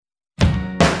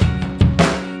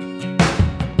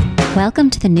Welcome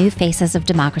to the New Faces of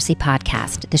Democracy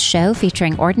podcast, the show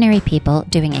featuring ordinary people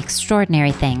doing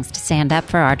extraordinary things to stand up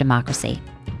for our democracy.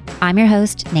 I'm your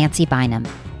host, Nancy Bynum.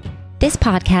 This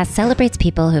podcast celebrates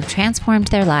people who have transformed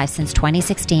their lives since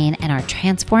 2016 and are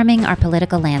transforming our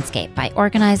political landscape by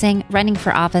organizing, running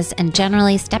for office, and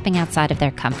generally stepping outside of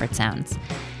their comfort zones.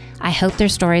 I hope their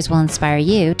stories will inspire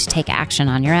you to take action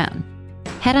on your own.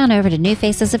 Head on over to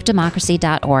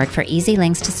newfacesofdemocracy.org for easy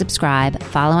links to subscribe,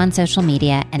 follow on social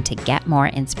media, and to get more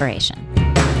inspiration.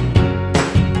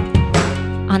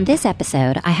 On this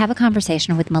episode, I have a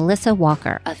conversation with Melissa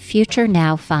Walker of Future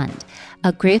Now Fund,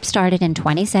 a group started in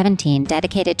 2017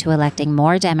 dedicated to electing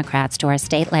more Democrats to our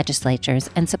state legislatures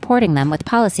and supporting them with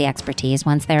policy expertise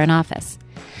once they're in office.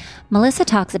 Melissa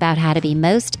talks about how to be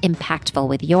most impactful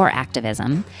with your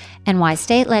activism and why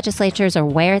state legislatures are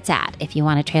where it's at if you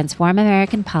want to transform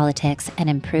American politics and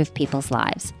improve people's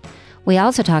lives. We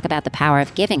also talk about the power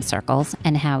of giving circles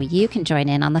and how you can join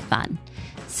in on the fun.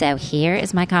 So here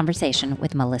is my conversation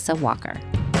with Melissa Walker.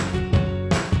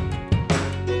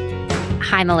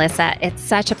 Hi, Melissa. It's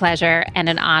such a pleasure and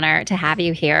an honor to have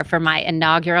you here for my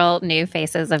inaugural New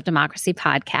Faces of Democracy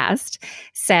podcast.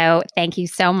 So thank you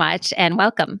so much and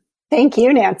welcome. Thank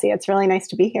you, Nancy. It's really nice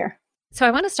to be here. So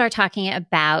I want to start talking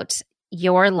about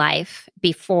your life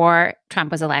before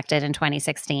Trump was elected in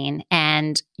 2016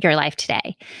 and your life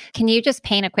today. Can you just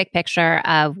paint a quick picture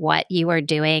of what you were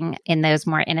doing in those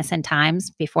more innocent times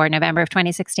before November of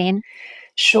 2016?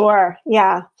 Sure.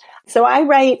 Yeah. So I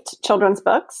write children's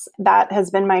books. That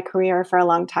has been my career for a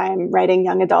long time, writing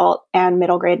young adult and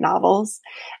middle grade novels.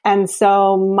 And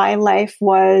so my life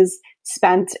was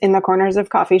spent in the corners of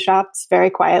coffee shops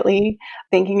very quietly,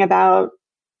 thinking about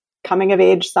coming of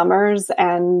age summers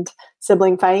and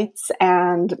sibling fights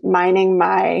and mining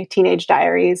my teenage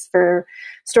diaries for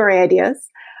story ideas.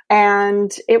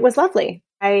 And it was lovely.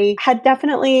 I had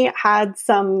definitely had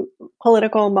some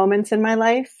political moments in my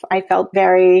life. I felt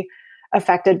very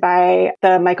affected by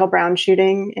the Michael Brown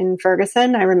shooting in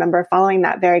Ferguson. I remember following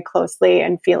that very closely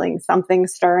and feeling something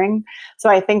stirring. So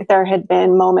I think there had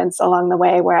been moments along the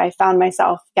way where I found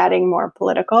myself getting more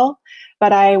political,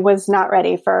 but I was not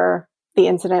ready for the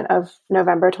incident of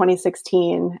November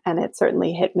 2016, and it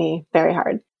certainly hit me very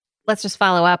hard. Let's just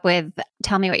follow up with,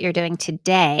 tell me what you're doing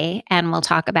today, and we'll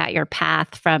talk about your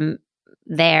path from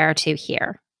there to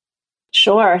here.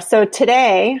 Sure. So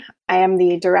today, I am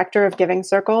the director of Giving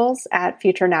Circles at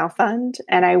Future Now Fund,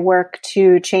 and I work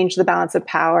to change the balance of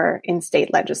power in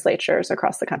state legislatures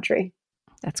across the country.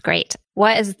 That's great.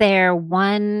 Was there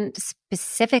one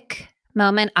specific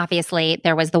moment? Obviously,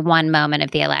 there was the one moment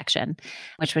of the election,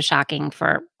 which was shocking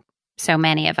for so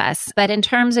many of us. But in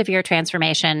terms of your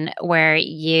transformation, where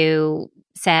you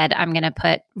said, I'm going to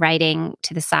put writing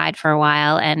to the side for a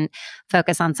while and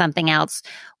focus on something else,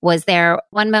 was there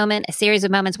one moment, a series of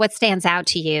moments? What stands out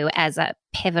to you as a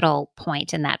pivotal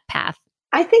point in that path?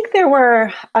 I think there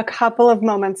were a couple of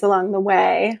moments along the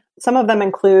way. Some of them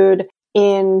include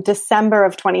in December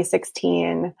of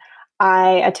 2016, I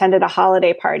attended a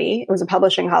holiday party. It was a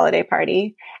publishing holiday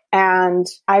party. And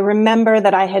I remember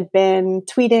that I had been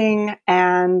tweeting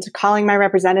and calling my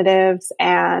representatives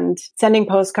and sending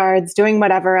postcards, doing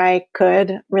whatever I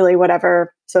could, really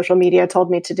whatever social media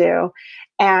told me to do,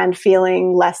 and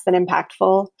feeling less than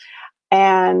impactful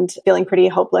and feeling pretty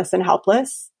hopeless and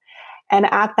helpless. And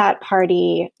at that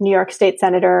party, New York State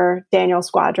Senator Daniel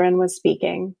Squadron was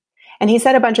speaking. And he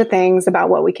said a bunch of things about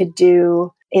what we could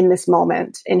do in this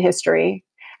moment in history.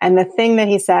 And the thing that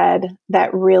he said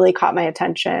that really caught my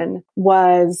attention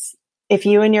was, if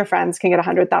you and your friends can get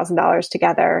 $100,000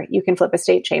 together, you can flip a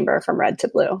state chamber from red to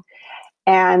blue.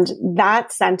 And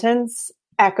that sentence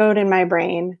echoed in my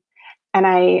brain. And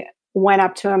I went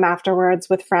up to him afterwards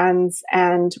with friends,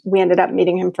 and we ended up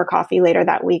meeting him for coffee later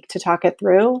that week to talk it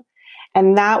through.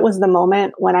 And that was the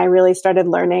moment when I really started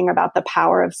learning about the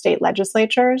power of state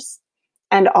legislatures,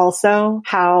 and also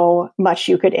how much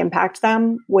you could impact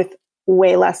them with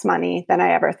way less money than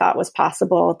I ever thought was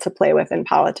possible to play with in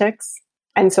politics.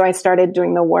 And so I started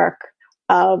doing the work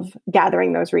of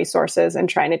gathering those resources and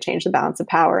trying to change the balance of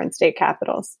power in state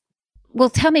capitals. Well,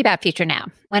 tell me about Future Now.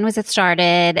 When was it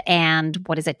started and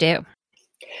what does it do?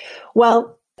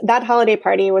 Well, that holiday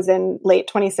party was in late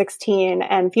 2016,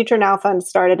 and Future Now Fund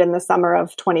started in the summer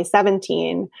of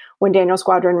 2017 when Daniel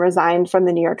Squadron resigned from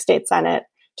the New York State Senate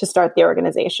to start the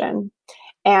organization.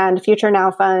 And Future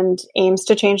Now Fund aims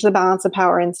to change the balance of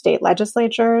power in state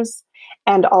legislatures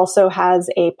and also has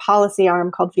a policy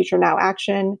arm called Future Now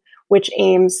Action, which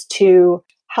aims to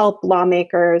help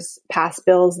lawmakers pass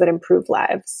bills that improve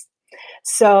lives.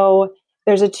 So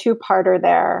there's a two-parter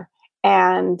there.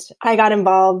 And I got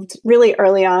involved really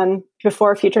early on,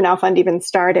 before Future Now Fund even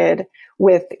started,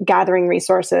 with gathering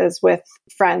resources with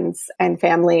friends and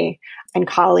family and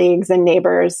colleagues and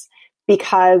neighbors,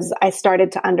 because I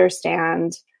started to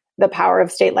understand the power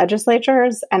of state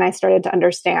legislatures, and I started to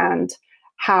understand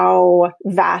how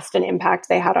vast an impact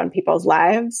they had on people's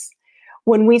lives.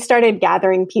 When we started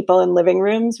gathering people in living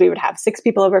rooms, we would have 6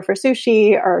 people over for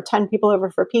sushi or 10 people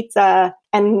over for pizza.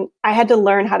 And I had to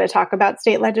learn how to talk about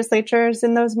state legislatures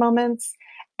in those moments.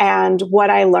 And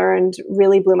what I learned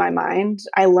really blew my mind.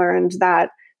 I learned that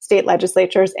state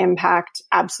legislatures impact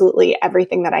absolutely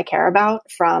everything that I care about,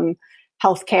 from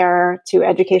healthcare to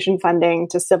education funding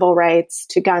to civil rights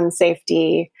to gun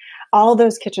safety, all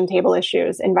those kitchen table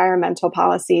issues, environmental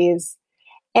policies.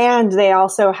 And they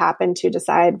also happen to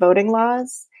decide voting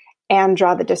laws and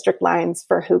draw the district lines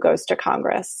for who goes to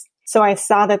Congress. So I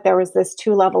saw that there was this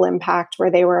 2-level impact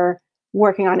where they were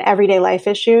working on everyday life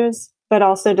issues, but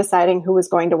also deciding who was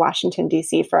going to Washington,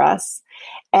 D.C. for us.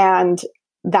 And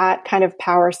that kind of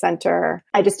power center,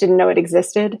 I just didn't know it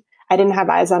existed. I didn't have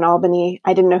eyes on Albany.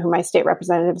 I didn't know who my state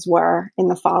representatives were in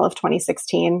the fall of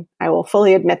 2016. I will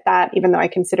fully admit that, even though I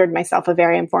considered myself a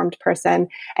very informed person.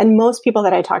 And most people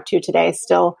that I talk to today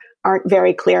still aren't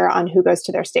very clear on who goes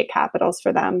to their state capitals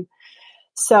for them.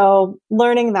 So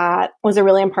learning that was a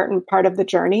really important part of the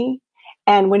journey.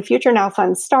 And when Future Now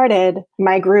Fund started,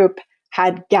 my group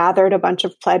had gathered a bunch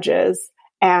of pledges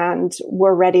and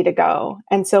were ready to go.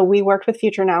 And so we worked with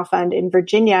Future Now Fund in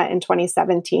Virginia in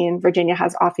 2017. Virginia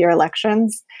has off-year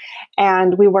elections.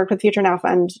 And we worked with Future Now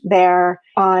Fund there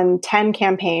on 10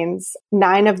 campaigns.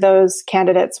 9 of those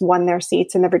candidates won their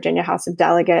seats in the Virginia House of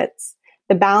Delegates.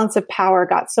 The balance of power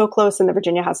got so close in the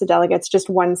Virginia House of Delegates, just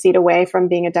 1 seat away from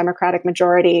being a Democratic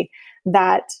majority,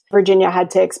 that Virginia had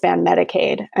to expand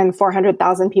Medicaid. And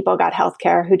 400,000 people got health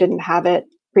care who didn't have it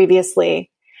previously.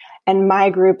 And my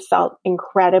group felt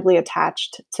incredibly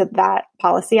attached to that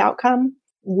policy outcome.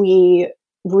 We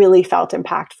really felt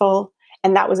impactful.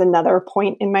 And that was another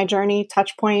point in my journey,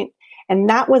 touch point. And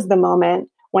that was the moment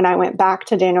when I went back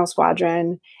to Daniel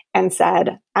Squadron and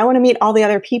said, I want to meet all the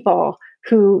other people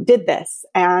who did this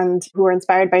and who were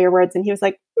inspired by your words. And he was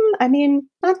like,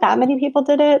 not that many people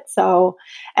did it. So,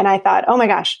 and I thought, oh my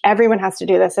gosh, everyone has to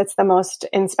do this. It's the most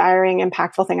inspiring,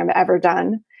 impactful thing I've ever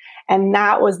done. And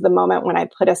that was the moment when I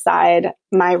put aside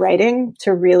my writing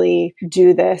to really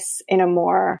do this in a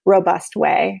more robust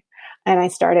way. And I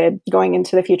started going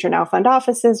into the Future Now Fund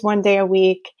offices 1 day a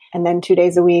week, and then 2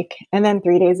 days a week, and then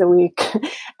 3 days a week.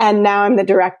 And now I'm the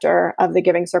director of the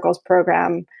Giving Circles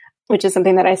program, which is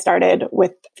something that I started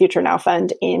with Future Now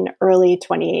Fund in early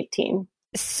 2018.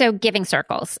 So Giving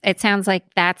Circles, it sounds like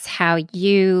that's how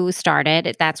you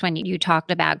started. That's when you talked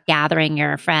about gathering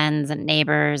your friends and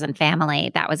neighbors and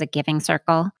family. That was a Giving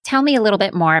Circle. Tell me a little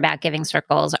bit more about Giving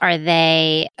Circles. Are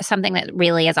they something that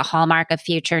really is a hallmark of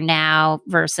Future Now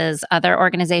versus other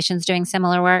organizations doing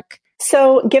similar work?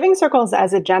 So Giving Circles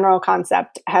as a general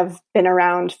concept have been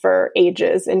around for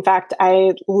ages. In fact,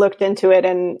 I looked into it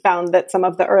and found that some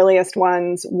of the earliest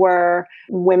ones were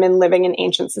women living in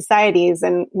ancient societies.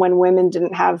 And when women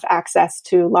didn't have access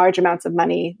to large amounts of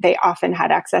money, they often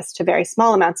had access to very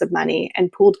small amounts of money,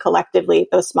 and pooled collectively,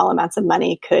 those small amounts of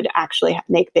money could actually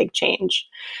make big change.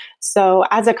 So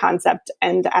as a concept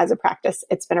and as a practice,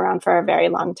 it's been around for a very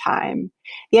long time.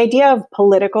 The idea of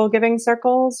political giving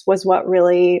circles was what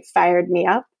really fired me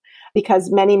up,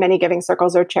 because many, many giving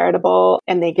circles are charitable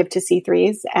and they give to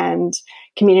C3s and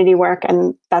community work,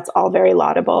 and that's all very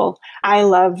laudable. I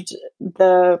loved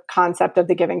the concept of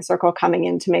the Giving Circle coming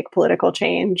in to make political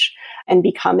change and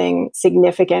becoming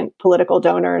significant political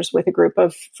donors with a group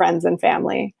of friends and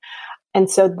family. And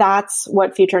so that's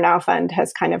what Future Now Fund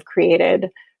has kind of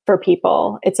created for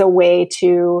people. It's a way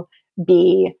to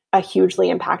be a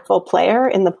hugely impactful player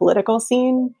in the political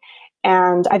scene.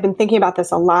 And I've been thinking about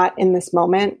this a lot in this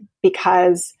moment,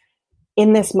 because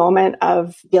in this moment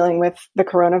of dealing with the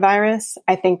coronavirus,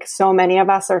 I think so many of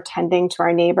us are tending to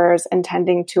our neighbors and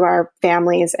tending to our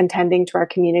families and tending to our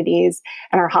communities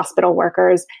and our hospital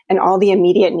workers and all the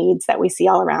immediate needs that we see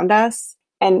all around us.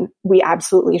 And we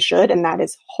absolutely should, and that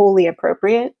is wholly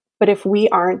appropriate. But if we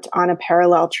aren't on a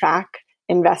parallel track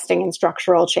investing in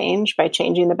structural change by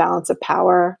changing the balance of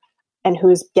power and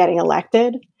who's getting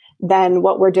elected, then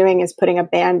what we're doing is putting a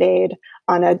Band-Aid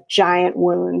on a giant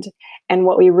wound. And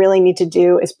what we really need to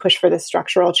do is push for this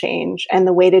structural change. And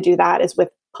the way to do that is with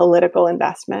political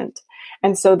investment.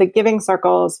 And so the Giving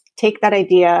Circles take that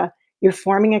idea, you're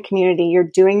forming a community, you're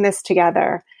doing this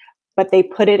together, but they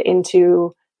put it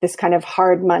into this kind of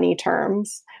hard money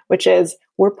terms, which is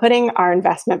we're putting our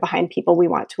investment behind people we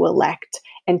want to elect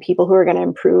and people who are going to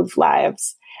improve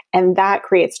lives. And that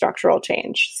creates structural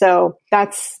change. So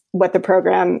that's what the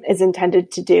program is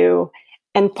intended to do.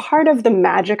 And part of the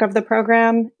magic of the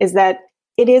program is that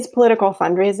it is political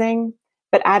fundraising,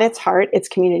 but at its heart, it's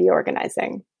community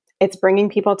organizing. It's bringing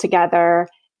people together,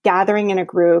 gathering in a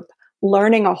group,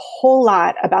 learning a whole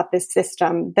lot about this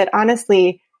system that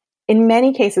honestly, in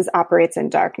many cases, operates in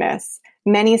darkness.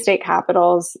 Many state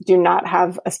capitals do not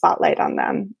have a spotlight on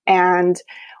them. And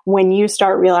when you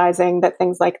start realizing that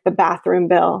things like the bathroom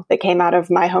bill that came out of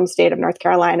my home state of North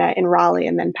Carolina in Raleigh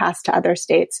and then passed to other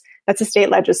states, that's a state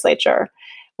legislature.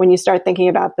 When you start thinking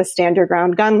about the stand your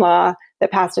ground gun law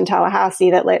that passed in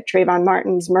Tallahassee that let Trayvon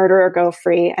Martin's murderer go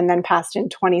free and then passed in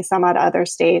 20 some odd other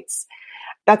states,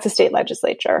 that's a state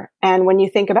legislature. And when you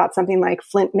think about something like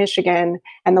Flint, Michigan,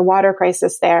 and the water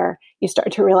crisis there, you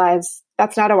start to realize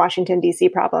that's not a Washington, D.C.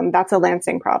 problem. That's a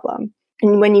Lansing problem.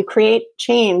 And when you create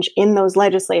change in those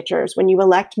legislatures, when you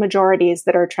elect majorities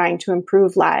that are trying to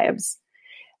improve lives,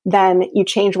 then you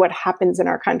change what happens in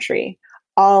our country,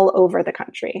 all over the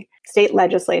country. State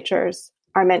legislatures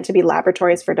are meant to be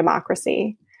laboratories for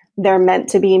democracy. They're meant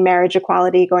to be marriage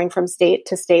equality going from state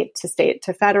to state to state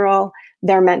to federal.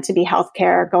 They're meant to be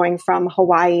healthcare going from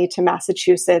Hawaii to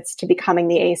Massachusetts to becoming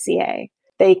the ACA.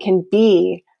 They can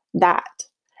be that.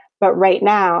 But right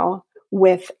now,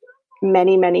 with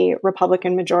many, many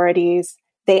Republican majorities,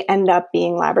 they end up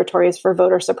being laboratories for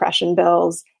voter suppression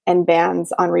bills and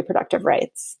bans on reproductive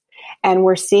rights. And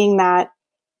we're seeing that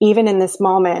even in this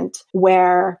moment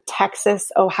where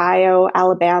Texas, Ohio,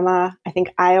 Alabama, I think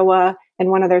Iowa, and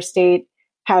one other state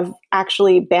have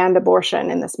actually banned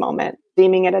abortion in this moment,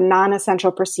 deeming it a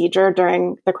non-essential procedure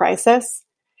during the crisis.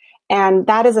 And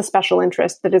that is a special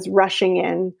interest that is rushing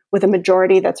in with a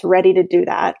majority that's ready to do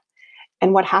that.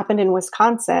 And what happened in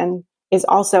Wisconsin is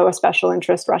also a special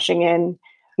interest rushing in.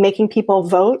 Making people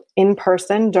vote in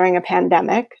person during a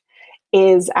pandemic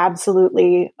is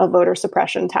absolutely a voter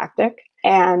suppression tactic.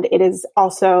 And it is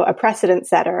also a precedent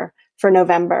setter for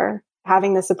November.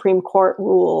 Having the Supreme Court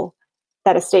rule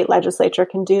that a state legislature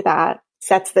can do that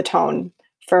sets the tone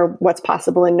for what's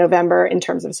possible in November in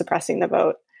terms of suppressing the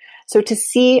vote. So to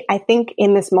see, I think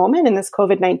in this moment, in this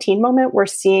COVID-19 moment, we're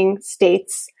seeing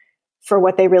states for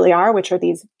what they really are, which are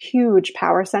these huge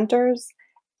power centers.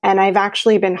 And I've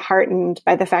actually been heartened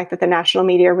by the fact that the national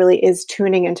media really is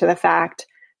tuning into the fact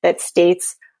that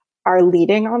states are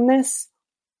leading on this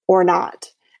or not,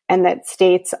 and that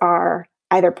states are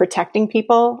either protecting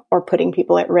people or putting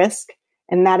people at risk.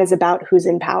 And that is about who's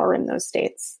in power in those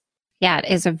states. Yeah, it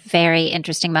is a very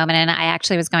interesting moment. And I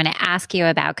actually was going to ask you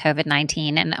about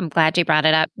COVID-19, and I'm glad you brought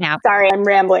it up now. Sorry, I'm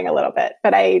rambling a little bit,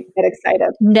 but I get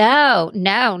excited. No,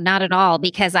 not at all,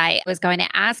 because I was going to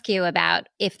ask you about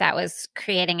if that was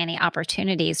creating any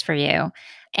opportunities for you.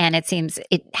 And it seems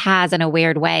it has in a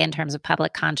weird way in terms of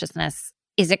public consciousness.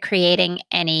 Is it creating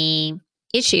any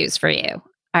issues for you?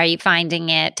 Are you finding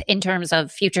it in terms of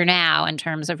Future Now, in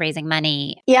terms of raising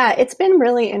money? Yeah, it's been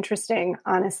really interesting,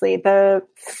 honestly. The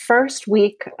first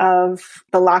week of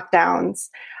the lockdowns,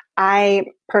 I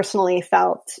personally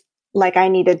felt like I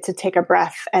needed to take a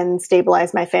breath and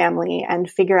stabilize my family and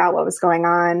figure out what was going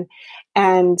on.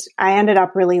 And I ended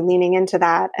up really leaning into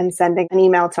that and sending an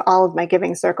email to all of my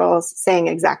giving circles saying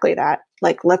exactly that.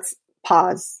 Like, let's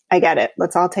pause. I get it.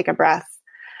 Let's all take a breath.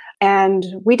 And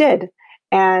we did.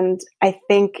 And I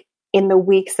think in the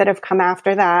weeks that have come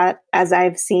after that, as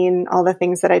I've seen all the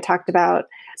things that I talked about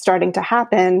starting to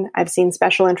happen, I've seen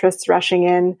special interests rushing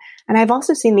in. And I've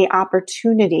also seen the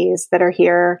opportunities that are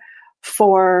here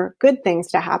for good things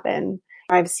to happen.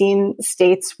 I've seen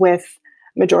states with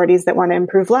majorities that want to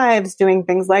improve lives doing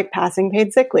things like passing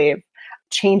paid sick leave,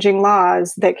 changing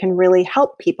laws that can really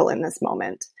help people in this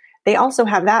moment. They also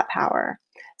have that power.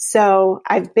 So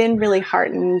I've been really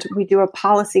heartened. We do a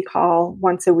policy call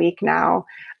once a week now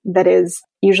that is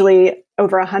usually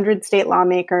over 100 state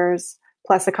lawmakers,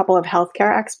 plus a couple of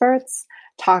healthcare experts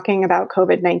talking about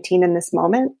COVID-19 in this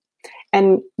moment.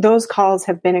 And those calls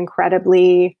have been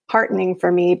incredibly heartening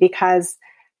for me because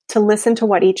to listen to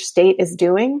what each state is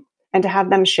doing and to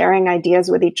have them sharing ideas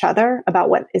with each other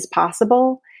about what is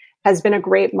possible has been a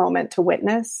great moment to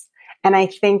witness. And I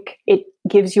think it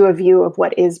gives you a view of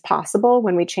what is possible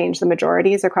when we change the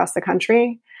majorities across the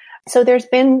country. So there's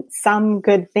been some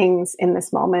good things in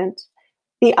this moment.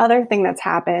 The other thing that's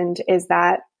happened is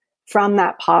that from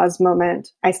that pause moment,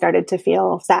 I started to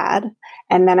feel sad,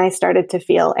 and then I started to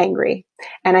feel angry.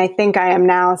 And I think I am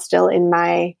now still in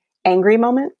my angry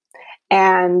moment.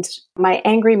 And my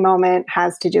angry moment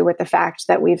has to do with the fact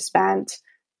that we've spent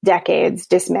decades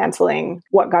dismantling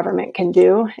what government can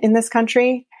do in this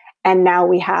country. And now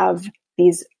we have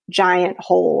these giant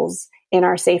holes in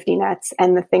our safety nets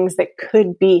and the things that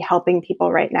could be helping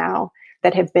people right now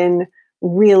that have been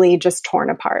really just torn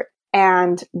apart.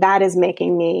 And that is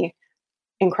making me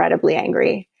incredibly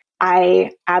angry.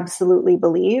 I absolutely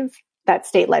believe that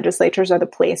state legislatures are the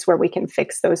place where we can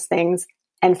fix those things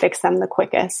and fix them the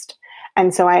quickest.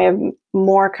 And so I am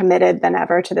more committed than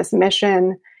ever to this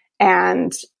mission.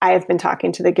 And I have been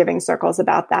talking to the Giving Circles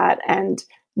about that, and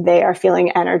they are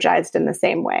feeling energized in the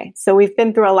same way. So we've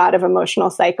been through a lot of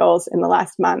emotional cycles in the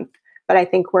last month, but I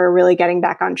think we're really getting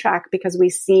back on track because we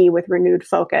see with renewed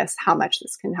focus how much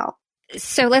this can help.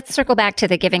 So let's circle back to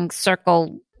the Giving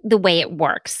Circle, the way it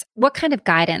works. What kind of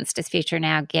guidance does Future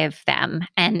Now give them,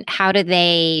 and how do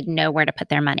they know where to put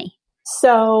their money?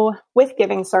 So with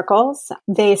Giving Circles,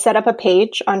 they set up a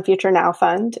page on Future Now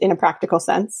Fund in a practical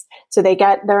sense. So they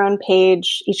get their own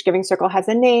page. Each Giving Circle has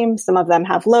a name. Some of them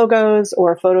have logos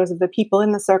or photos of the people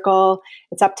in the circle.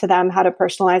 It's up to them how to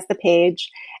personalize the page,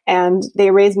 and they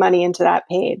raise money into that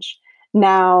page.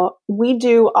 Now, we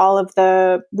do all of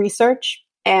the research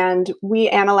and we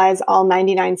analyze all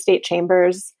 99 state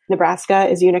chambers. Nebraska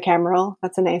is unicameral.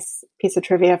 That's a nice piece of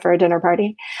trivia for a dinner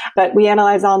party. But we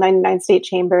analyze all 99 state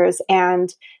chambers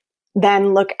and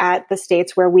then look at the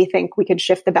states where we think we could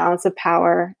shift the balance of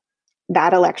power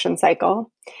that election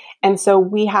cycle. And so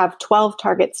we have 12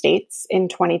 target states in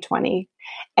 2020.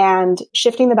 And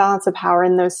shifting the balance of power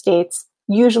in those states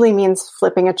usually means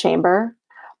flipping a chamber,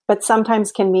 but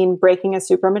sometimes can mean breaking a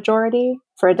supermajority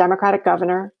for a Democratic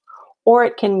governor, or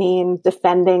it can mean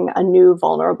defending a new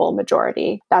vulnerable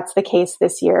majority. That's the case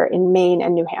this year in Maine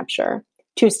and New Hampshire,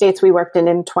 two states we worked in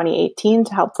 2018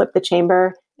 to help flip the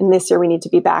chamber. And this year we need to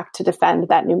be back to defend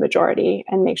that new majority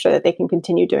and make sure that they can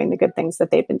continue doing the good things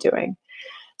that they've been doing.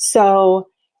 So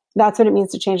that's what it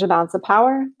means to change the balance of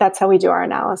power. That's how we do our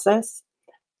analysis.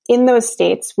 In those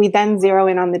states, we then zero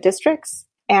in on the districts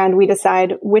and we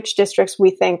decide which districts we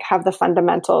think have the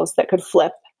fundamentals that could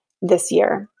flip this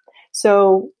year.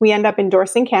 So we end up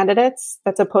endorsing candidates.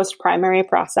 That's a post-primary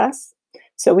process.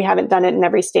 So we haven't done it in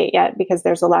every state yet because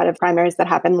there's a lot of primaries that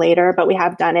happen later, but we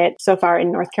have done it so far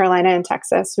in North Carolina and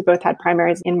Texas, who both had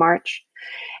primaries in March.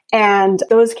 And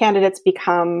those candidates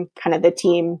become kind of the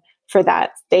team for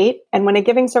that state. And when a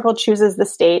Giving Circle chooses the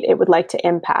state it would like to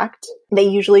impact, they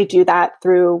usually do that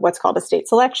through what's called a state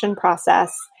selection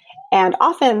process. And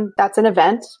often that's an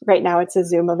event. Right now it's a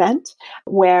Zoom event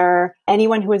where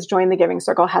anyone who has joined the Giving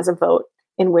Circle has a vote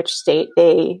in which state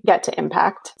they get to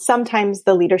impact. Sometimes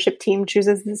the leadership team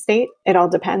chooses the state. It all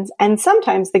depends. And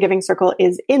sometimes the Giving Circle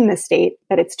is in the state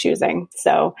that it's choosing.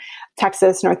 So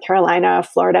Texas, North Carolina,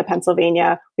 Florida,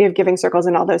 Pennsylvania, we have Giving Circles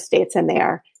in all those states and they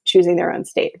are choosing their own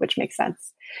state, which makes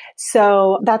sense.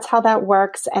 So that's how that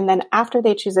works. And then after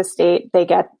they choose a state, they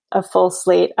get a full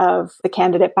slate of the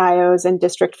candidate bios and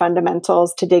district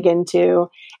fundamentals to dig into.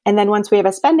 And then once we have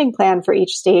a spending plan for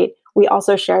each state, we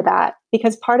also share that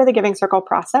because part of the Giving Circle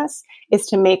process is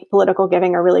to make political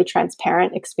giving a really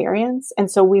transparent experience.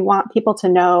 And so we want people to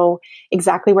know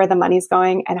exactly where the money's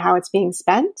going and how it's being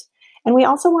spent. And we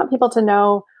also want people to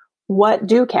know, what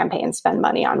do campaigns spend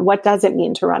money on? What does it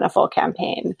mean to run a full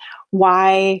campaign?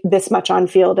 Why this much on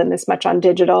field and this much on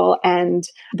digital and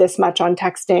this much on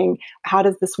texting? How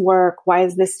does this work? Why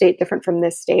is this state different from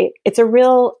this state? It's a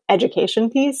real education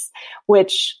piece,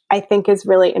 which I think is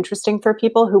really interesting for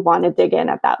people who want to dig in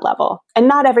at that level. And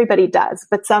not everybody does,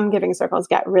 but some Giving Circles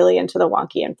get really into the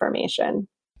wonky information.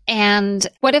 And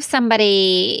what if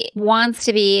somebody wants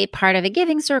to be part of a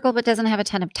Giving Circle but doesn't have a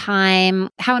ton of time?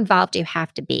 How involved do you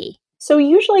have to be? So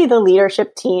usually the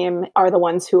leadership team are the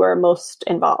ones who are most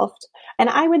involved. And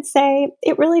I would say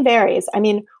it really varies. I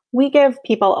mean, we give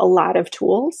people a lot of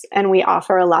tools and we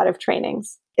offer a lot of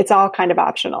trainings. It's all kind of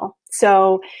optional.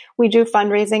 So we do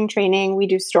fundraising training, we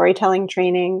do storytelling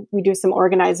training, we do some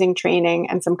organizing training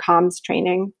and some comms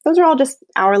training. Those are all just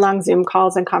hour-long Zoom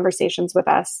calls and conversations with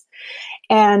us.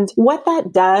 And what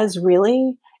that does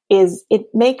really is it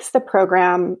makes the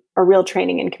program a real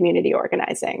training in community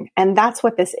organizing. And that's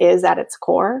what this is at its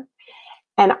core.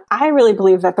 And I really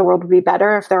believe that the world would be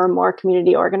better if there were more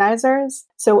community organizers.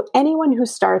 So anyone who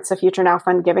starts a Future Now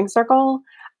Fund Giving Circle,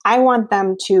 I want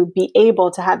them to be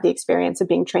able to have the experience of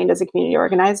being trained as a community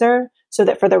organizer so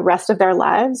that for the rest of their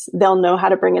lives, they'll know how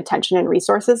to bring attention and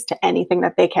resources to anything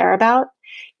that they care about.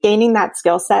 Gaining that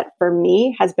skill set for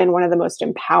me has been one of the most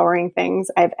empowering things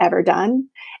I've ever done.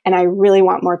 And I really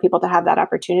want more people to have that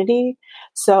opportunity.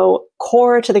 So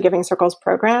core to the Giving Circles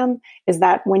program is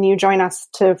that when you join us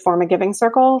to form a Giving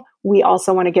Circle, we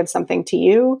also want to give something to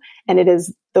you. And it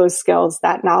is those skills,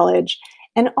 that knowledge,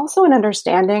 and also an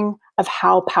understanding of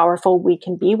how powerful we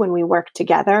can be when we work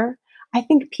together. I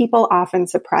think people often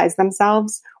surprise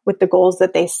themselves with the goals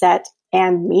that they set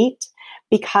and meet,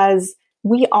 because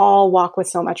we all walk with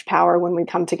so much power when we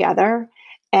come together.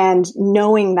 And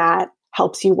knowing that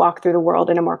helps you walk through the world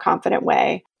in a more confident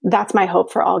way. That's my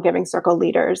hope for all Giving Circle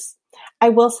leaders. I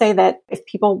will say that if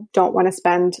people don't want to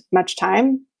spend much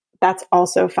time, that's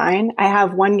also fine. I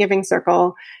have one Giving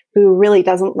Circle who really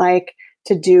doesn't like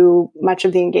to do much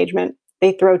of the engagement.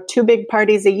 They throw 2 big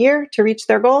parties a year to reach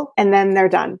their goal, and then they're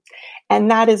done.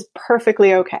 And that is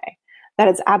perfectly okay. That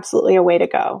is absolutely a way to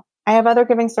go. I have other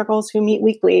Giving Circles who meet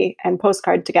weekly and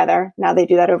postcard together. Now they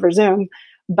do that over Zoom,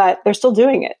 but they're still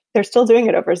doing it. They're still doing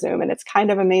it over Zoom, and it's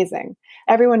kind of amazing.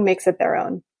 Everyone makes it their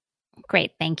own.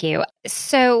 Great. Thank you.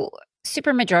 So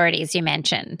supermajorities you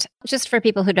mentioned, just for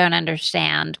people who don't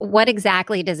understand, what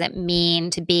exactly does it mean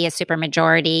to be a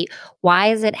supermajority? Why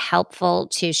is it helpful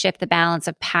to shift the balance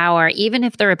of power, even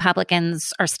if the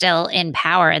Republicans are still in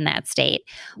power in that state?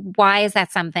 Why is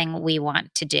that something we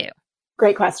want to do?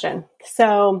 Great question.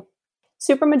 So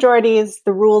supermajorities,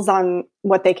 the rules on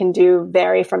what they can do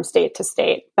vary from state to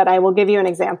state, but I will give you an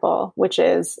example, which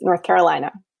is North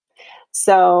Carolina.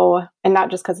 So, and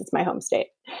not just because it's my home state.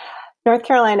 North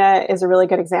Carolina is a really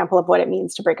good example of what it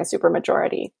means to break a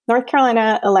supermajority. North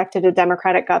Carolina elected a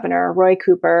Democratic governor, Roy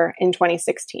Cooper, in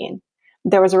 2016.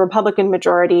 There was a Republican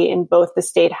majority in both the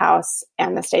state house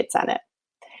and the state senate.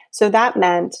 So that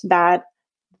meant that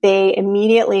they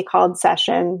immediately called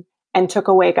session and took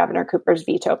away Governor Cooper's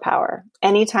veto power.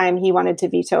 Anytime he wanted to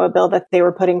veto a bill that they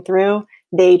were putting through,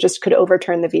 they just could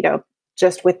overturn the veto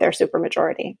just with their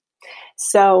supermajority.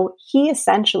 So he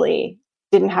essentially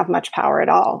didn't have much power at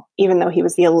all, even though he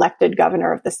was the elected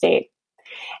governor of the state.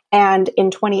 And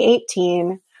in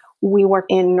 2018, we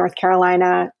worked in North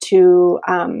Carolina to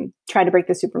try to break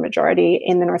the supermajority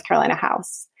in the North Carolina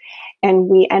House. And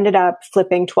we ended up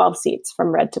flipping 12 seats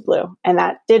from red to blue. And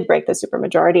that did break the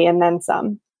supermajority and then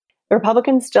some. The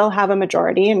Republicans still have a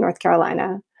majority in North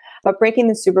Carolina, but breaking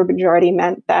the supermajority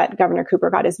meant that Governor Cooper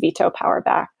got his veto power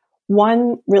back.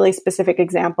 One really specific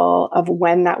example of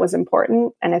when that was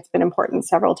important, and it's been important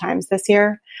several times this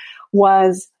year,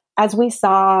 was as we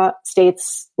saw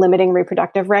states limiting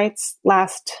reproductive rights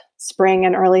last spring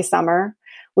and early summer,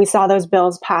 we saw those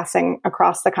bills passing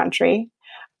across the country.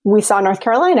 We saw North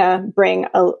Carolina bring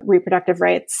a reproductive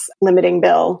rights limiting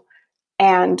bill,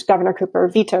 and Governor Cooper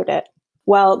vetoed it.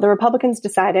 Well, the Republicans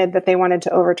decided that they wanted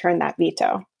to overturn that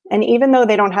veto. And even though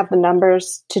they don't have the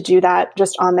numbers to do that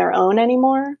just on their own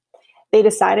anymore, they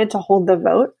decided to hold the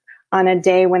vote on a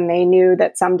day when they knew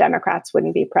that some Democrats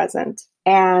wouldn't be present.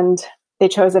 And they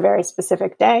chose a very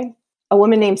specific day. A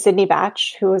woman named Sydney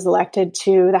Batch, who was elected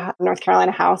to the North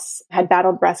Carolina House, had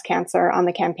battled breast cancer on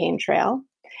the campaign trail.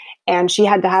 And she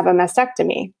had to have a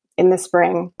mastectomy in the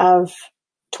spring of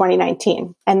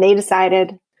 2019. And they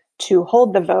decided to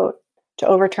hold the vote to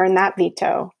overturn that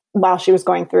veto while she was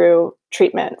going through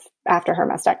treatment after her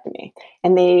mastectomy.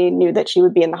 And they knew that she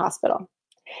would be in the hospital.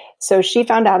 So she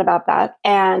found out about that,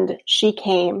 and she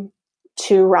came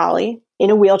to Raleigh in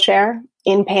a wheelchair,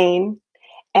 in pain,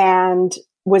 and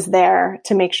was there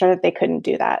to make sure that they couldn't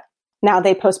do that. Now,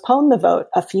 they postponed the vote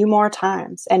a few more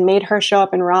times and made her show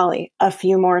up in Raleigh a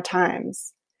few more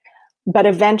times. But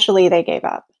eventually they gave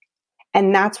up.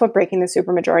 And that's what breaking the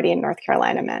supermajority in North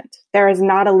Carolina meant. There is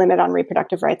not a limit on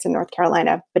reproductive rights in North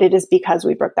Carolina, but it is because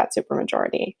we broke that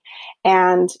supermajority.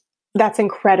 And that's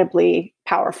incredibly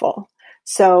powerful.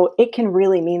 So it can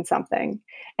really mean something.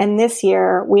 And this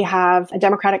year we have a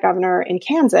Democratic governor in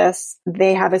Kansas.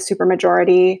 They have a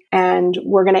supermajority, and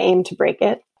we're going to aim to break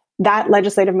it. That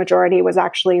legislative majority was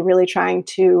actually really trying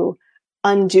to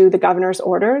undo the governor's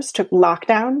orders to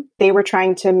lockdown. They were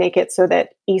trying to make it so that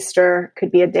Easter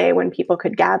could be a day when people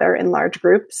could gather in large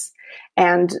groups.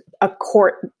 And a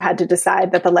court had to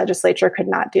decide that the legislature could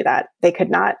not do that. They could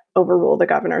not overrule the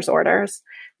governor's orders.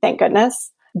 Thank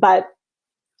goodness. But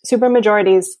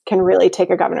supermajorities can really take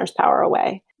a governor's power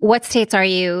away. What states are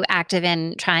you active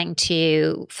in trying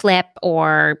to flip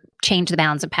or change the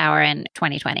balance of power in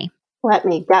 2020? Let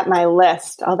me get my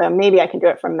list, although maybe I can do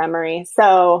it from memory.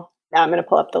 So now I'm going to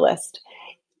pull up the list.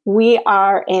 We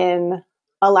are in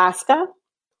Alaska,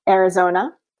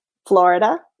 Arizona,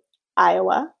 Florida,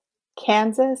 Iowa,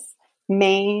 Kansas,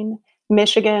 Maine,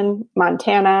 Michigan,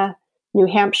 Montana, New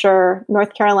Hampshire,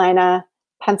 North Carolina,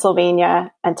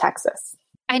 Pennsylvania, and Texas.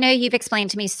 I know you've explained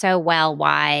to me so well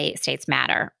why states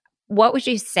matter. What would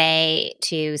you say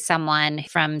to someone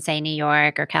from, say, New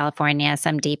York or California,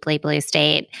 some deeply blue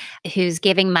state, who's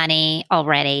giving money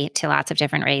already to lots of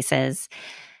different races,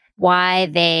 why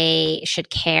they should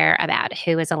care about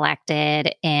who is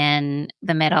elected in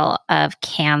the middle of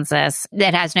Kansas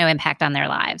that has no impact on their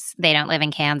lives? They don't live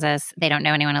in Kansas. They don't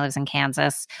know anyone who lives in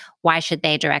Kansas. Why should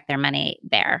they direct their money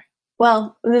there?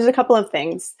 Well, there's a couple of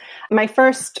things. My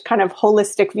first kind of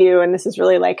holistic view, and this is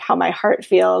really like how my heart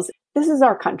feels, this is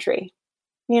our country.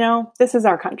 This is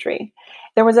our country.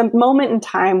 There was a moment in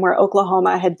time where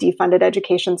Oklahoma had defunded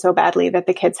education so badly that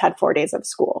the kids had 4 days of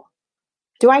school.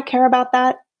 Do I care about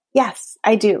that? Yes,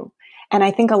 I do. And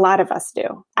I think a lot of us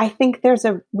do. I think there's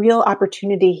a real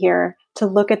opportunity here to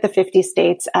look at the 50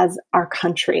 states as our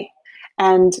country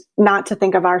and not to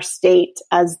think of our state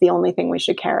as the only thing we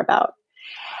should care about.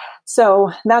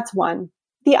 So that's one.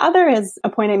 The other is a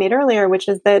point I made earlier, which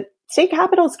is that state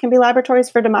capitals can be laboratories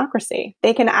for democracy.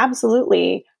 They can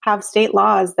absolutely have state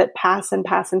laws that pass and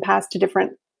pass and pass to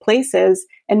different places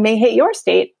and may hit your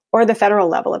state or the federal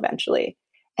level eventually.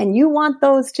 And you want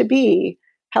those to be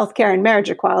healthcare and marriage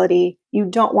equality. You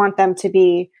don't want them to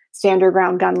be stand your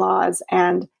ground gun laws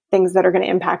and things that are going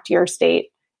to impact your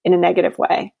state in a negative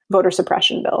way, voter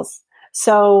suppression bills.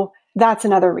 So that's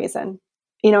another reason.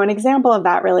 An example of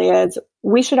that really is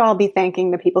we should all be thanking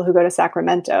the people who go to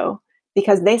Sacramento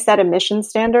because they set emission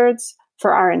standards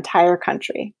for our entire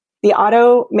country. The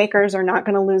automakers are not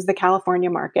going to lose the California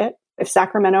market. If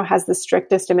Sacramento has the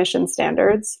strictest emission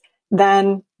standards,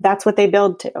 then that's what they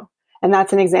build to. And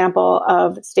that's an example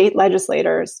of state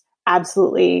legislators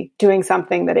absolutely doing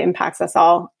something that impacts us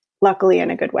all, luckily in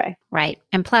a good way. Right.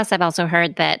 And plus, I've also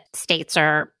heard that states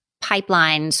are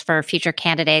pipelines for future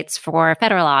candidates for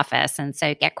federal office. And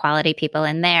so get quality people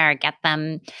in there, get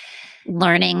them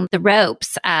learning the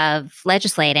ropes of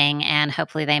legislating, and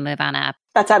hopefully they move on up.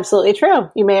 That's absolutely true.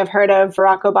 You may have heard of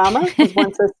Barack Obama, who was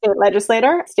once a state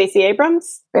legislator, Stacey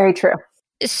Abrams. Very true.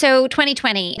 So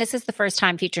 2020, this is the first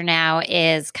time Future Now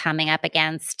is coming up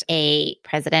against a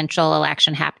presidential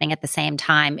election happening at the same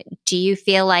time. Do you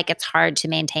feel like it's hard to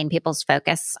maintain people's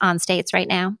focus on states right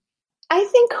now? I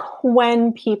think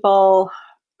when people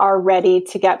are ready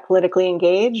to get politically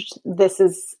engaged, this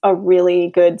is a really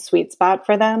good sweet spot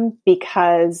for them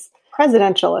because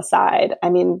presidential aside,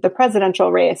 the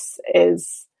presidential race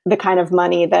is the kind of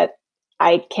money that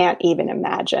I can't even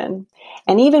imagine.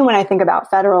 And even when I think about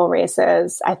federal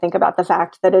races, I think about the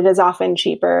fact that it is often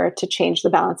cheaper to change the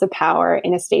balance of power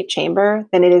in a state chamber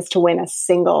than it is to win a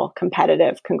single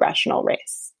competitive congressional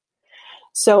race.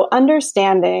 So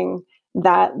understanding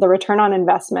that the return on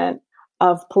investment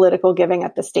of political giving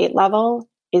at the state level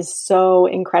is so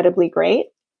incredibly great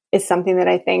is something that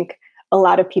I think a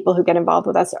lot of people who get involved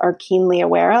with us are keenly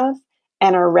aware of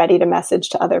and are ready to message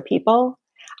to other people.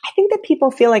 I think that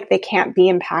people feel like they can't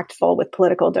be impactful with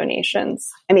political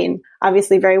donations.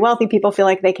 Obviously very wealthy people feel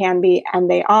like they can be, and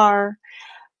they are,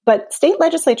 but state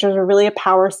legislatures are really a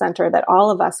power center that all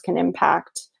of us can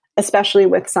impact, especially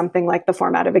with something like the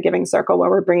format of a giving circle where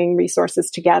we're bringing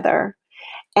resources together.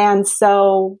 And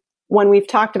so when we've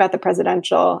talked about the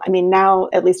presidential, now,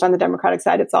 at least on the Democratic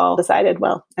side, it's all decided,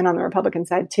 well, and on the Republican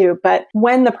side too. But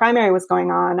when the primary was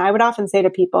going on, I would often say to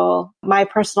people, my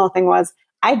personal thing was,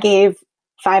 I gave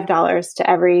 $5 to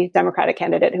every Democratic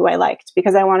candidate who I liked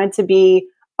because I wanted to be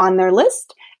on their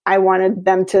list. I wanted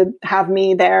them to have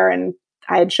me there and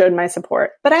I had showed my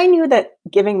support. But I knew that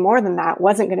giving more than that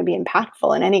wasn't going to be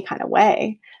impactful in any kind of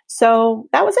way. So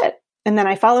that was it. And then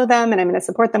I follow them and I'm going to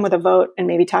support them with a vote and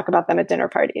maybe talk about them at dinner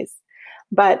parties.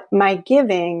 But my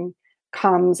giving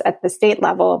comes at the state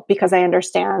level because I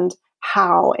understand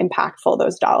how impactful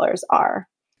those dollars are.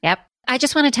 Yep. I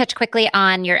just want to touch quickly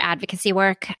on your advocacy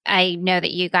work. I know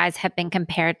that you guys have been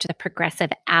compared to the progressive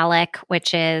ALEC,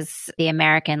 which is the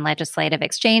American Legislative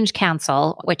Exchange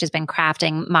Council, which has been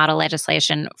crafting model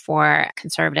legislation for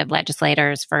conservative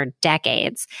legislators for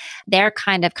decades. They're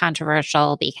kind of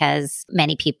controversial because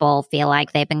many people feel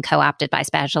like they've been co-opted by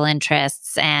special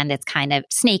interests and it's kind of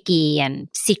snaky and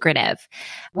secretive.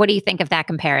 What do you think of that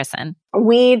comparison?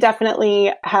 We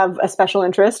definitely have a special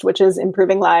interest, which is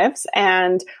improving lives.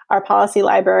 And our policy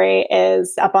library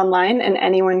is up online and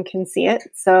anyone can see it.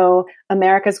 So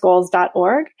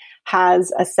americasgoals.org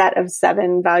has a set of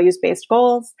 7 values-based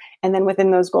goals. And then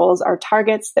within those goals are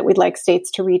targets that we'd like states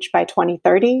to reach by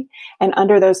 2030. And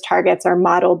under those targets are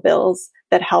model bills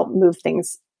that help move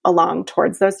things along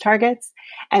towards those targets.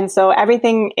 And so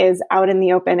everything is out in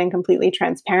the open and completely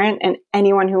transparent. And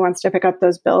anyone who wants to pick up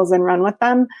those bills and run with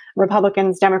them,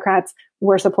 Republicans, Democrats,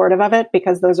 we're supportive of it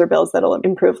because those are bills that'll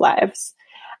improve lives.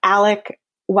 ALEC,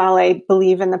 while I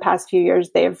believe in the past few years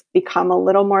they've become a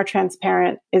little more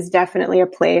transparent, is definitely a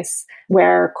place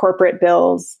where corporate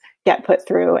bills get put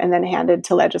through and then handed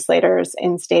to legislators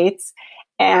in states,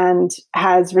 and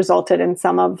has resulted in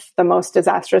some of the most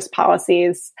disastrous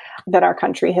policies that our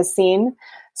country has seen.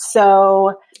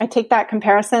 So I take that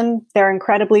comparison. They're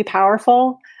incredibly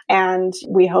powerful, and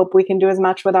we hope we can do as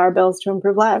much with our bills to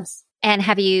improve lives. And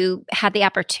have you had the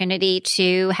opportunity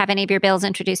to have any of your bills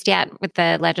introduced yet with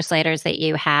the legislators that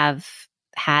you have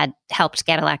had helped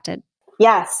get elected?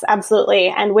 Yes, absolutely.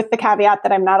 And with the caveat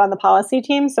that I'm not on the policy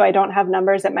team, so I don't have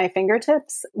numbers at my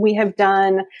fingertips, we have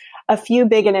done a few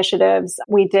big initiatives.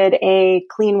 We did a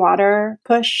clean water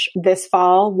push this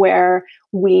fall where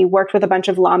we worked with a bunch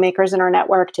of lawmakers in our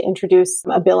network to introduce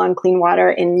a bill on clean water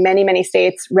in many, many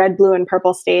states, red, blue, and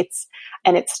purple states.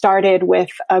 And it started with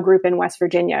a group in West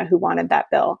Virginia who wanted that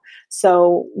bill.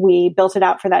 So we built it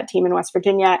out for that team in West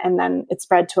Virginia, and then it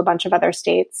spread to a bunch of other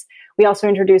states. We also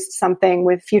introduced something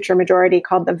with future majority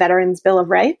called the Veterans Bill of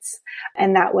Rights.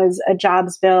 And that was a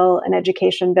jobs bill, an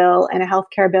education bill, and a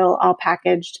healthcare bill all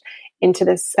packaged into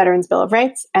this Veterans Bill of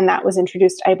Rights. And that was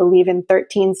introduced, I believe, in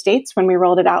 13 states when we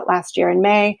rolled it out last year in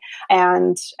May.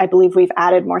 And I believe we've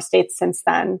added more states since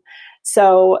then.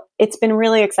 So it's been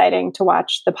really exciting to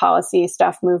watch the policy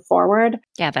stuff move forward.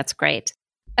 Yeah, that's great.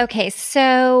 Okay,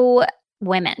 so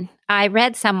women. I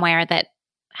read somewhere that,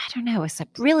 I don't know, it's a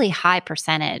really high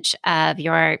percentage of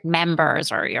your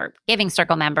members or your Giving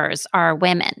Circle members are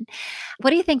women. What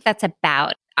do you think that's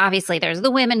about? Obviously, there's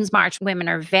the Women's March. Women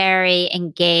are very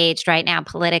engaged right now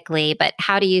politically, but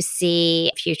how do you see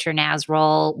Future Now's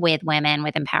role with women,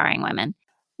 with empowering women?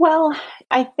 Well,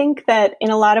 I think that in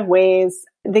a lot of ways,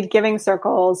 the Giving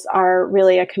Circles are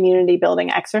really a community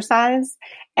building exercise.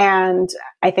 And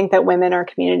I think that women are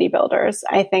community builders.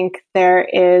 I think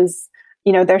there's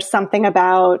something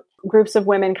about groups of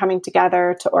women coming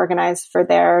together to organize for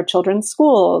their children's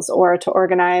schools or to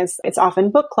organize. It's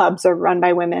often book clubs are run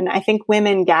by women. I think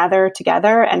women gather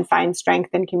together and find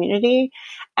strength in community.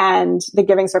 And the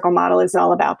Giving Circle model is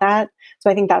all about that.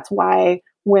 So I think that's why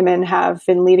women have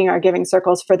been leading our Giving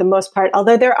Circles for the most part,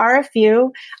 although there are a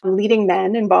few leading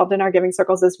men involved in our Giving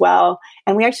Circles as well.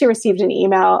 And we actually received an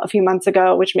email a few months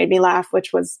ago, which made me laugh,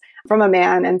 which was from a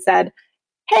man and said,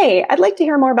 "Hey, I'd like to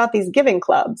hear more about these giving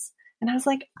clubs." And I was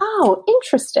like, oh,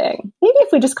 interesting. Maybe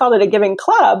if we just called it a giving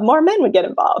club, more men would get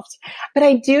involved. But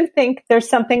I do think there's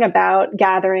something about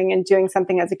gathering and doing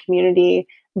something as a community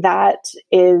that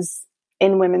is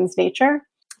in women's nature.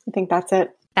 I think that's it.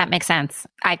 That makes sense.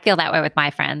 I feel that way with my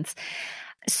friends.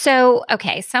 So,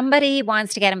 okay, somebody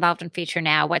wants to get involved in Future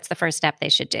Now. What's the first step they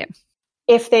should do?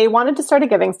 If they wanted to start a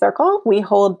Giving Circle, we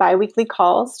hold biweekly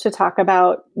calls to talk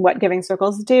about what Giving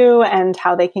Circles do and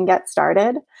how they can get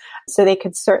started. So they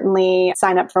could certainly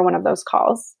sign up for one of those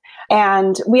calls.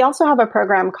 And we also have a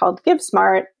program called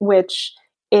GiveSmart, which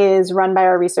is run by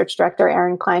our research director,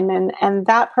 Erin Kleinman. And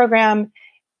that program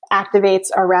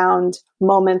activates around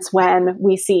moments when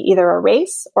we see either a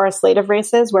race or a slate of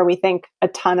races where we think a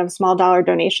ton of small dollar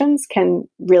donations can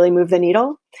really move the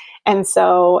needle. And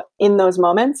so in those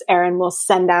moments, Erin will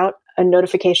send out a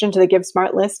notification to the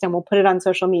GiveSmart list and we'll put it on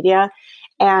social media.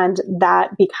 And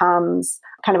that becomes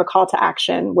kind of a call to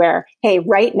action where, hey,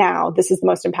 right now, this is the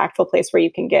most impactful place where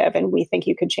you can give. And we think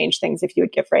you could change things if you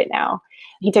would give right now.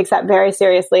 He takes that very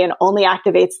seriously and only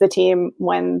activates the team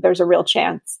when there's a real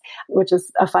chance, which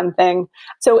is a fun thing.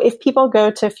 So if people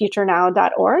go to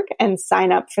futurenow.org and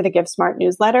sign up for the GiveSmart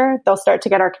newsletter, they'll start to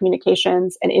get our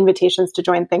communications and invitations to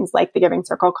join things like the Giving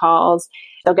Circle calls.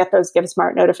 They'll get those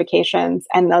GiveSmart notifications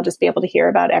and they'll just be able to hear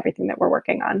about everything that we're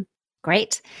working on.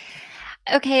 Great.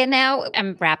 Okay, and now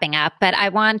I'm wrapping up, but I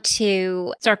want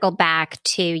to circle back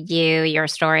to you, your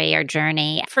story, your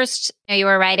journey. First, you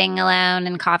were writing alone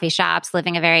in coffee shops,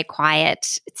 living a very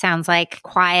quiet, it sounds like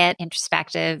quiet,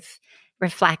 introspective,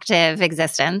 reflective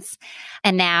existence.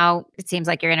 And now it seems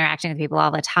like you're interacting with people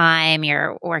all the time.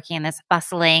 You're working in this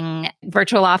bustling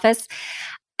virtual office.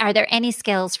 Are there any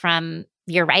skills from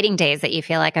your writing days that you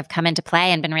feel like have come into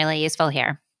play and been really useful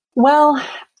here? Well,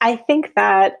 I think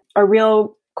that a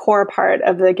real core part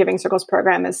of the Giving Circles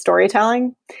program is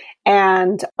storytelling.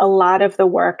 And a lot of the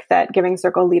work that Giving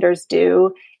Circle leaders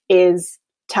do is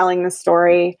telling the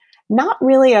story, not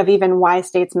really of even why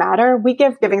states matter. We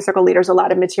give Giving Circle leaders a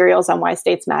lot of materials on why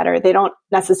states matter. They don't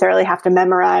necessarily have to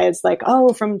memorize like,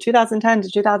 oh, from 2010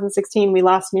 to 2016, we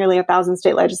lost nearly 1,000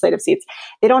 state legislative seats.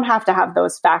 They don't have to have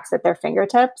those facts at their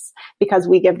fingertips because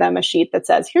we give them a sheet that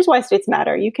says, here's why states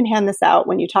matter. You can hand this out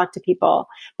when you talk to people.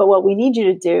 But what we need you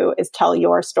to do is tell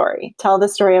your story. Tell the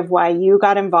story of why you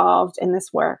got involved in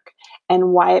this work and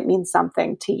why it means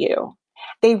something to you.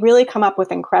 They really come up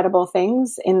with incredible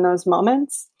things in those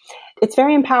moments. It's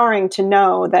very empowering to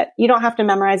know that you don't have to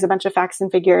memorize a bunch of facts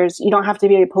and figures. You don't have to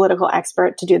be a political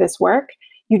expert to do this work.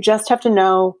 You just have to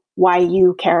know why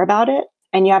you care about it.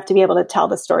 And you have to be able to tell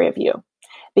the story of you.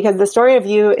 Because the story of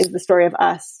you is the story of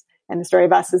us. And the story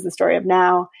of us is the story of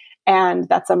now. And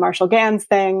that's a Marshall Gans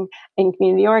thing in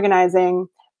community organizing.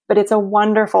 but it's a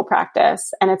wonderful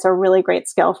practice and it's a really great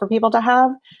skill for people to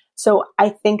have. So I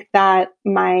think that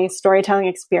my storytelling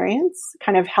experience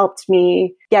kind of helped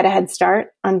me get a head start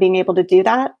on being able to do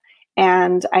that.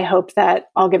 And I hope that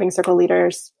all Giving Circle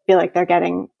leaders feel like they're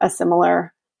getting a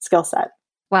similar skill set.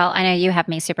 Well, I know you have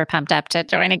me super pumped up to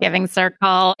join a Giving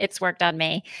Circle. It's worked on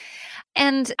me.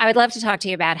 And I would love to talk to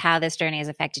you about how this journey has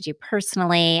affected you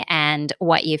personally and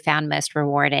what you found most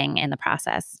rewarding in the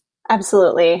process.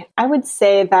 Absolutely. I would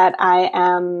say that I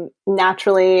am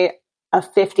naturally a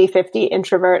 50-50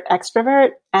 introvert extrovert,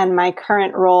 and my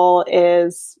current role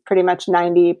is pretty much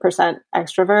 90%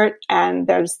 extrovert, and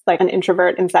there's like an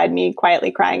introvert inside me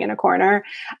quietly crying in a corner.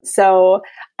 So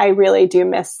I really do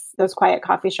miss those quiet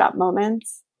coffee shop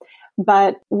moments.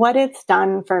 But what it's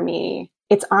done for me,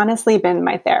 it's honestly been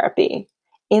my therapy.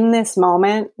 In this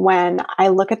moment when I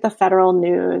look at the federal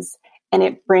news and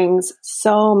it brings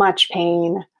so much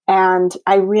pain, and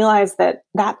I realize that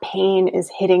that pain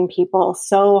is hitting people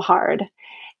so hard.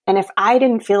 And if I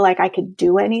didn't feel like I could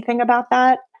do anything about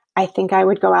that, I think I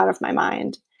would go out of my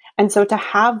mind. And so to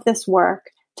have this work,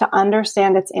 to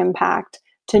understand its impact,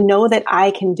 to know that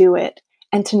I can do it,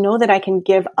 and to know that I can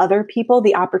give other people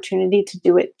the opportunity to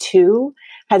do it too,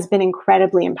 has been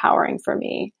incredibly empowering for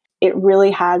me. It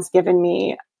really has given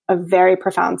me a very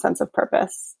profound sense of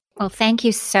purpose. Well, thank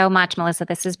you so much, Melissa.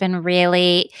 This has been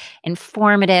really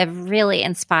informative, really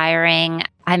inspiring.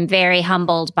 I'm very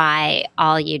humbled by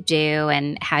all you do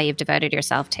and how you've devoted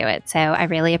yourself to it. So I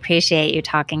really appreciate you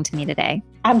talking to me today.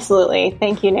 Absolutely.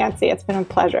 Thank you, Nancy. It's been a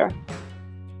pleasure.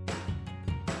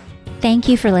 Thank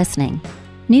you for listening.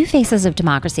 New Faces of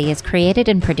Democracy is created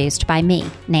and produced by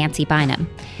me, Nancy Bynum.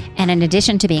 And in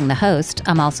addition to being the host,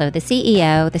 I'm also the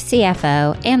CEO, the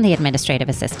CFO, and the administrative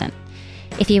assistant.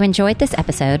 If you enjoyed this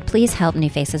episode, please help New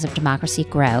Faces of Democracy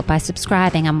grow by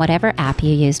subscribing on whatever app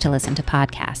you use to listen to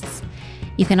podcasts.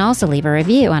 You can also leave a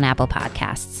review on Apple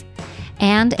Podcasts.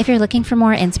 And if you're looking for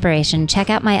more inspiration, check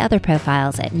out my other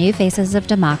profiles at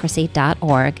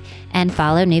newfacesofdemocracy.org and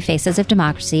follow New Faces of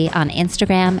Democracy on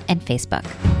Instagram and Facebook.